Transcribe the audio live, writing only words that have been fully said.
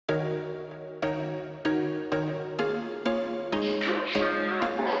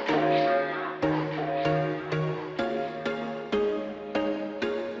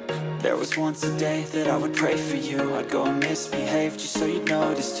was once a day that I would pray for you. I'd go and misbehave just so you'd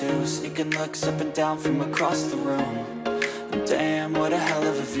notice too. Sneaking looks up and down from across the room. And damn, what a hell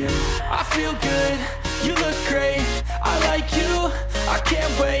of a view. I feel good, you look great, I like you, I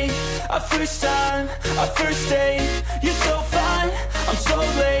can't wait. A first time, a first date, you're so fine, I'm so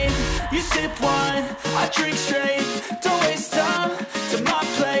late. You sip wine, I drink straight. Don't waste time to my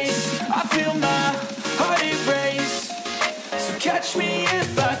place. I feel my heart erase. So catch me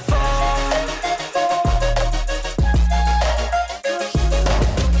if I fall.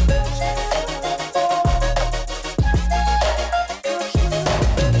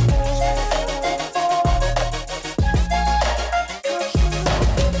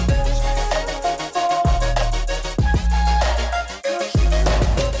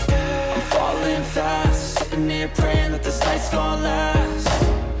 Praying that this night's gonna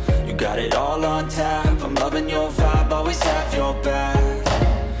last. You got it all on tap, I'm loving your vibe, always have your back.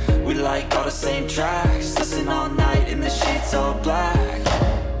 We like all the same tracks, listen all night in the sheets all black.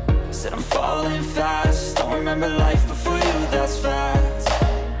 Said I'm falling fast, don't remember life before you, that's facts.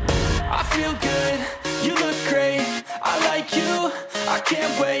 I feel good, you look great, I like you, I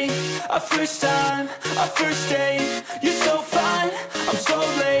can't wait. A first time, a first date, you're so fine, I'm so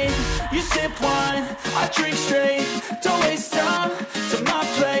late. You sip wine, I drink straight. Don't waste time to my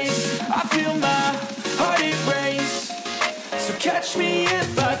place. I feel my heart erase. So catch me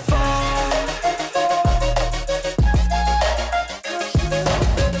if I fall.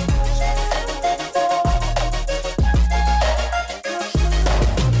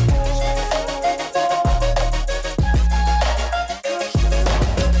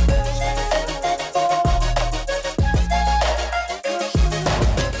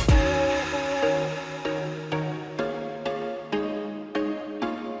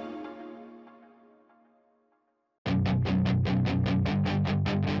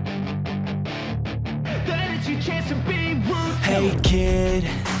 Hey kid,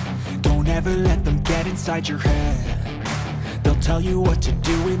 don't ever let them get inside your head. They'll tell you what to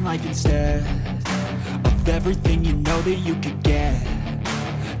do in life instead of everything you know that you could get.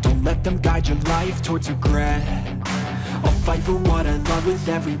 Don't let them guide your life towards regret. I'll fight for what I love with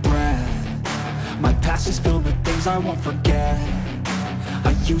every breath. My past is filled with things I won't forget.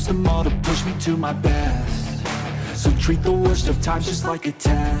 I use them all to push me to my best. So treat the worst of times just like a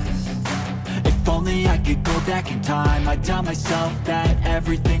test. If only I could go back in time, I'd tell myself that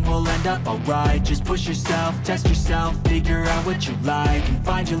everything will end up alright. Just push yourself, test yourself, figure out what you like, and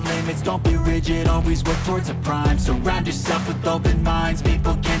find your limits, don't be rigid, always work towards a prime. Surround yourself with open minds,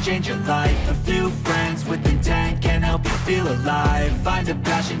 people can change your life. A few friends with intent can help you feel alive. Find a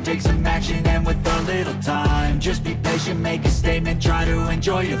passion, take some action, and with a little time, just be patient, make a statement, try to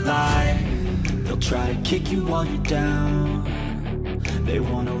enjoy your life. They'll try to kick you while you're down. They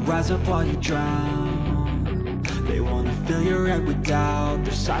wanna rise up while you drown. They wanna fill your head with doubt.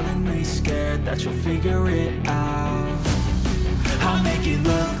 They're silently scared that you'll figure it out. I'll make it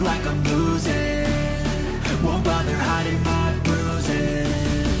look like I'm losing, won't bother hiding my bruises.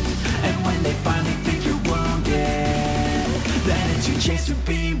 And when they finally think you're wounded, then it's your chance to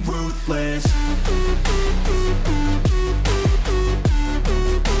be ruthless.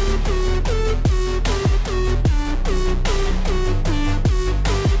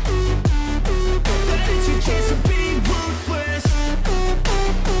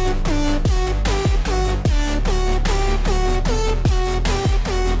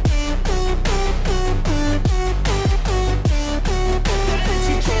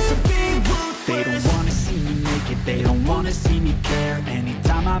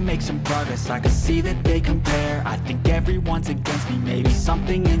 Make some progress, I can see that they compare. I think everyone's against me, maybe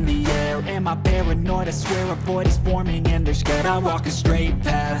something in the air. Am I paranoid? I swear a void is forming and they're scared. I walk a straight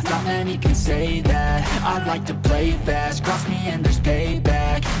path, not many can say that. I like to play fast, cross me and there's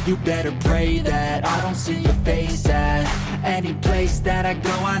payback. You better pray that I don't see your face at any place that I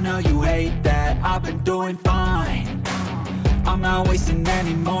go. I know you hate that. I've been doing fine, I'm not wasting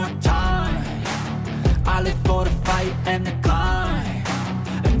any more time. I live for the fight and the climb.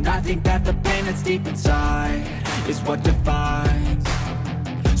 And I think that the pain that's deep inside is what defines.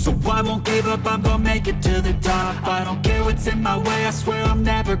 So I won't give up, I'm gonna make it to the top. I don't care what's in my way, I swear I'm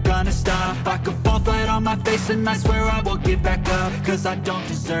never gonna stop. I could fall flat on my face and I swear I won't give back up. Cause I don't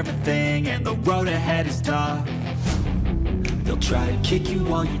deserve a thing and the road ahead is tough. They'll try to kick you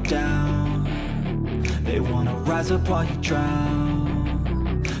while you're down. They wanna rise up while you drown.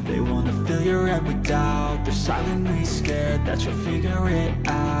 They wanna fill your head with doubt. They're silently scared that you'll figure it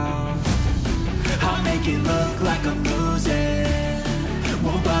out. I'll make it look like I'm losing,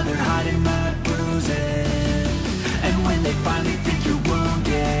 won't bother hiding my bruises. And when they finally think you're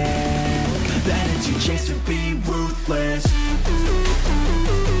wounded, ruthless.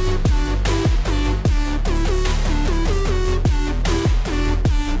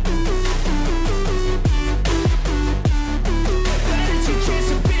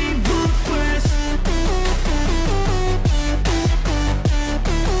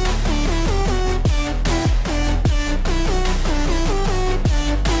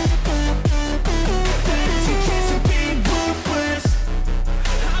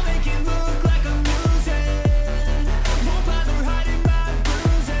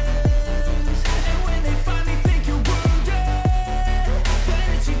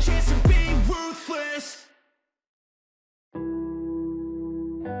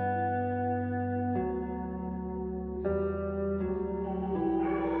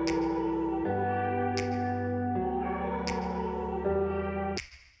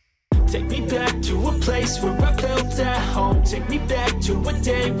 Take me back to a place where I felt at home. Take me back to a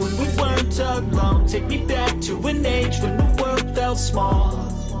day when we weren't alone. Take me back to an age when the world felt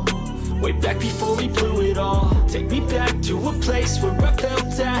small. Way back before we blew it all. Take me back to a place where I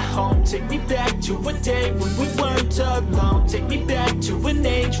felt at home. Take me back to a day when we weren't alone. Take me back to an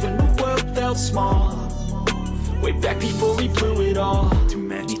age when the world felt small. Way back before we blew it all. Too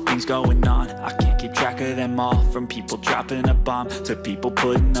many things going on, I can't keep track of them all. From people dropping a bomb to people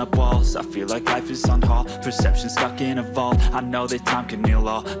putting up walls. I feel like life is on hold, perception stuck in a vault. I know that time can heal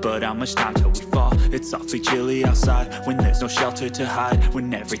all, but how much time till we fall? It's awfully chilly outside when there's no shelter to hide.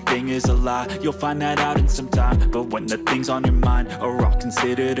 When everything is a lie, you'll find that out in some time. But when the things on your mind are all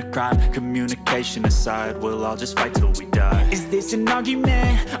considered a crime, communication aside, we'll all just fight till we die. Is this an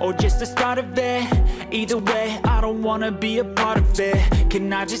argument or just the start of it? Either way, I don't wanna be a part of it.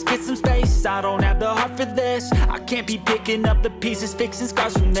 Can I just get some space? I don't have the heart for this. I can't be picking up the pieces, fixing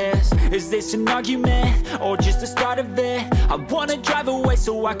scars from this. Is this an argument or just the start of it? I wanna drive away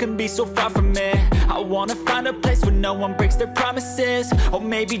so I can be so far from it. I wanna find a place where no one breaks their promises. Or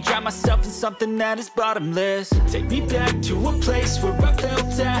maybe drown myself in something that is bottomless. Take me back to a place where I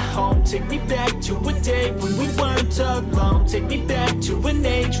felt at home. Take me back to a day when we weren't alone. Take me back to an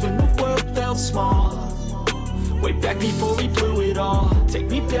age when the world felt small. Way back before we blew it all. Take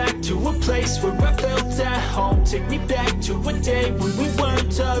me back to a place where I felt at home. Take me back to a day when we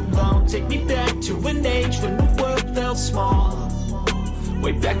weren't alone. Take me back to an age when the world felt small.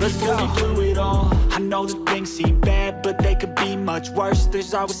 Way back before we blew it all. I know that things seem bad, but they could be much worse.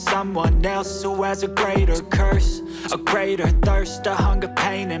 There's always someone else who has a greater curse, a greater thirst, a hunger,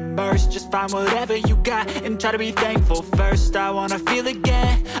 pain, and mercy. Just find whatever you got and try to be thankful first. I wanna feel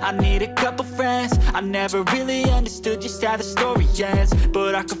again, I need a couple friends. I never really understood just how the story ends,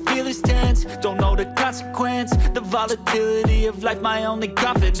 but I can feel it's tense, don't know the consequence. The volatility of life, my only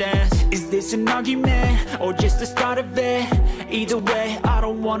confidence. Is this an argument or just the start of it? Either way, I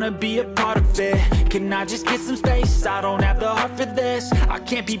don't wanna be a part of it. Can I just get some space? I don't have the heart for this. I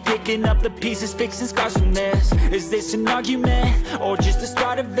can't be picking up the pieces, fixing scars from this. Is this an argument or just the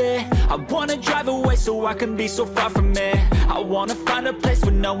start of it? I wanna drive away so I can be so far from it. I wanna find a place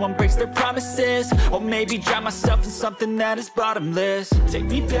where no one breaks their promises. Or maybe drown myself in something that is bottomless. Take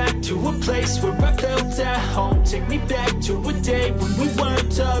me back to a place where I felt at home. Take me back to a day when we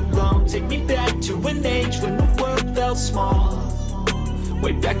weren't alone. Take me back to an age when the world felt small.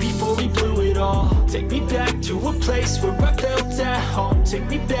 Way back before we blew it all. Take me back to a place where I felt at home. Take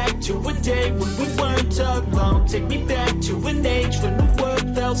me back to a day when we weren't alone. Take me back to an age when the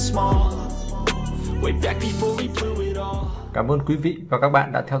world felt small. Way back before we blew it all. Cảm ơn quý vị và các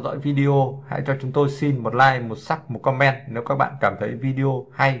bạn đã theo dõi video. Hãy cho chúng tôi xin một like, một sub, một comment nếu các bạn cảm thấy video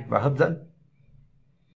hay và hấp dẫn.